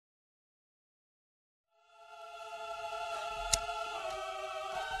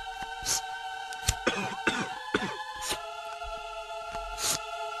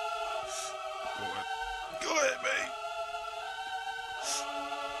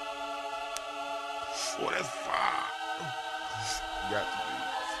Oh, that's fire. Got to be.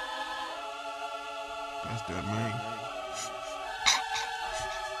 That's that man.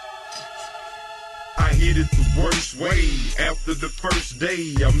 I hit it the worst way. After the first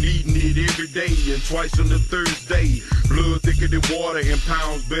day, I'm needing it every day and twice on the Thursday. Blood thicker than water and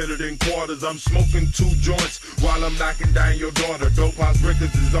pounds better than quarters. I'm smoking 2 joints while I'm knocking down your daughter. Dope House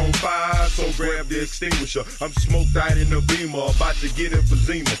Records is on fire, so grab the extinguisher. I'm smoked out in the Beamer, about to get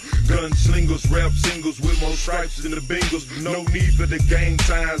emphysema. Gunslingers, rap singles with more stripes than the Bengals. No need for the gang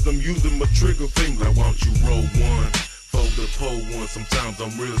signs, I'm using my trigger finger. Now why don't you roll one? For the pole one, sometimes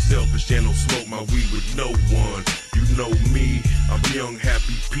I'm real selfish and don't smoke my weed with no one. You know me, I'm young,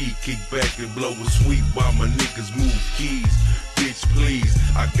 happy P, kick back and blow a sweet while my niggas move keys. Bitch, please,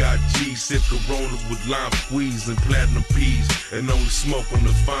 I got G, sip Coronas with lime squeeze and platinum peas, and only smoke on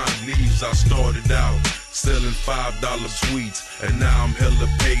the fine leaves. I started out selling $5 sweets, and now I'm hella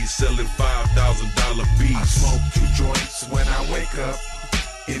paid selling $5,000 beats. I smoke 2 joints when I wake up.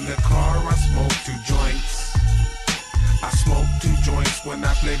 In the car, I smoke 2 joints. I smoke 2 joints when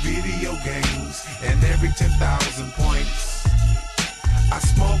I play video games, and every 10,000 points. I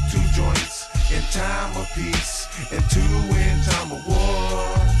smoke 2 joints in time of peace, and 2 in time of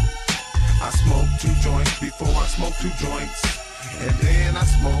war. I smoke 2 joints before I smoke 2 joints, and then I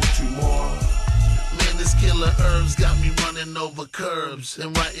smoke 2 more. Man, this killer herbs got me running over curbs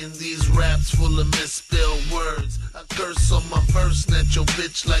and writing these raps full of misspelled words. I curse on my verse, net your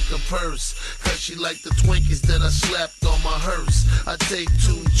bitch like a purse, cause she like the Twinkies that I slapped on my hearse. I take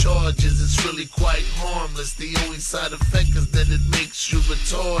 2 charges, it's really quite harmless. The only side effect is that it makes you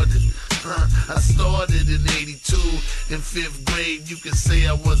retarded. I started in '82, in 5th grade, you can say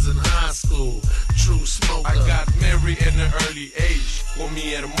I was in high school. True smoker. I got married in an early age, con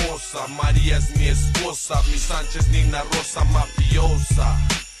mi hermosa, María es mi esposa, mi Sánchez Nina Rosa mafiosa.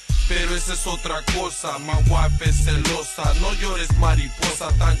 Pero esa es otra cosa, my wife es celosa, no llores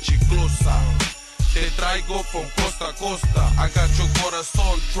mariposa tan chiclosa. Te traigo from costa a costa, agacho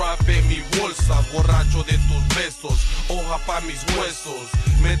corazón, trap en mi bolsa, borracho de tus besos, hoja pa' mis huesos,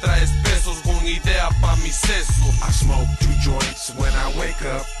 me traes pesos con idea pa' mi seso. I smoke 2 joints when I wake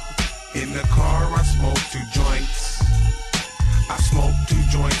up. In the car, I smoke 2 joints. I smoke 2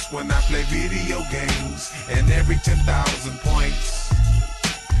 joints when I play video games, and every 10,000 points.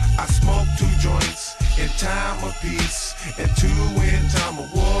 I smoke 2 joints in time of peace, and 2 in time of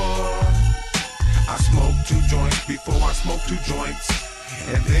war. I smoke 2 joints before I smoke 2 joints,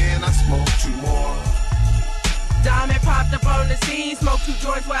 and then I smoke 2 more. Diamond popped up on the scene, smoke 2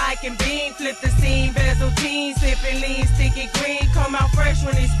 joints where I can beam, flip the scene, bezel teen, sipping lean, sticky green, come out fresh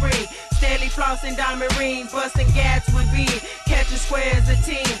when it's spring. Steadily flossing diamond rings, busting gats with beam, catching squares a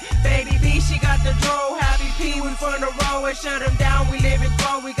team. Baby B, she got the draw, happy P, we from the row and shut them down, we live and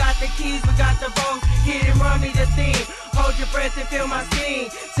grow. We got the keys, we got the votes, hit and run me the theme. Hold your breath and feel my steam.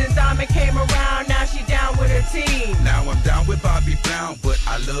 Since Diamond came around, now she down with her team. Now I'm down with Bobby Brown, but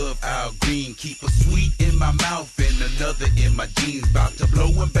I love Al Green. Keep a sweet in my mouth and another in my jeans. About to blow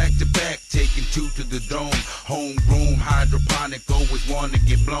one back to back, taking 2 to the dome. Homegrown, hydroponic, always wanna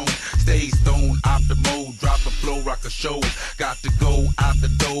get blown. Stay stoned, off the mode, drop a flow, rock a show. Got to go out the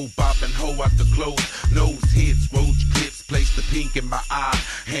door, bopping hoe out the clothes. Nose hits, roach clips, place the pink in my eye.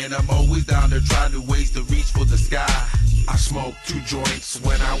 And I'm always down there trying to ways to reach for the sky. I smoke 2 joints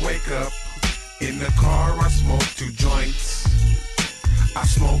when I wake up. In the car, I smoke 2 joints. I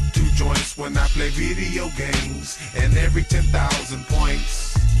smoke 2 joints when I play video games, and every 10,000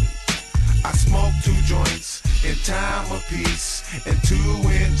 points. I smoke 2 joints in time of peace, and 2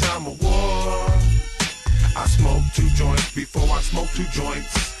 in time of war. I smoke 2 joints before I smoke 2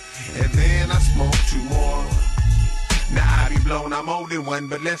 joints, and then I smoke 2 more. Now I be blown, I'm only 1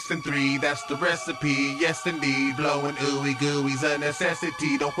 but less than 3, that's the recipe, yes indeed. Blowing ooey gooey's a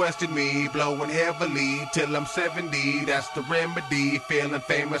necessity, don't question me. Blowing heavily till I'm 70, that's the remedy. Feeling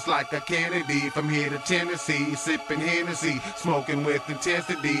famous like a Kennedy, from here to Tennessee. Sipping Hennessy, smoking with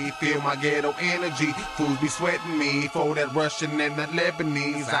intensity. Feel my ghetto energy, fools be sweating me. For that Russian and that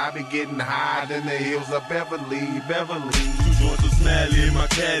Lebanese, I be getting high in the hills of Beverly. 2 joints of Smiley in my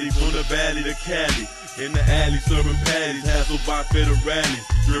caddy, from the valley to Cali. In the alley, serving patties, Hasselbach federales.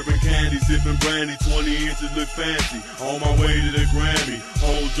 Dripping candy, sipping brandy, 20 inches look fancy. On my way to the Grammy,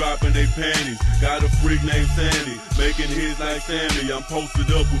 hoes dropping they panties. Got a freak named Sandy, making hits like Sammy. I'm posted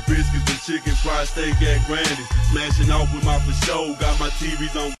up with biscuits and chicken fried steak at Grandy's. Smashing off with my for show, got my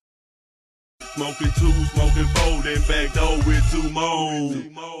TVs on. Smoking 2, smoking 4, then back door with 2 more.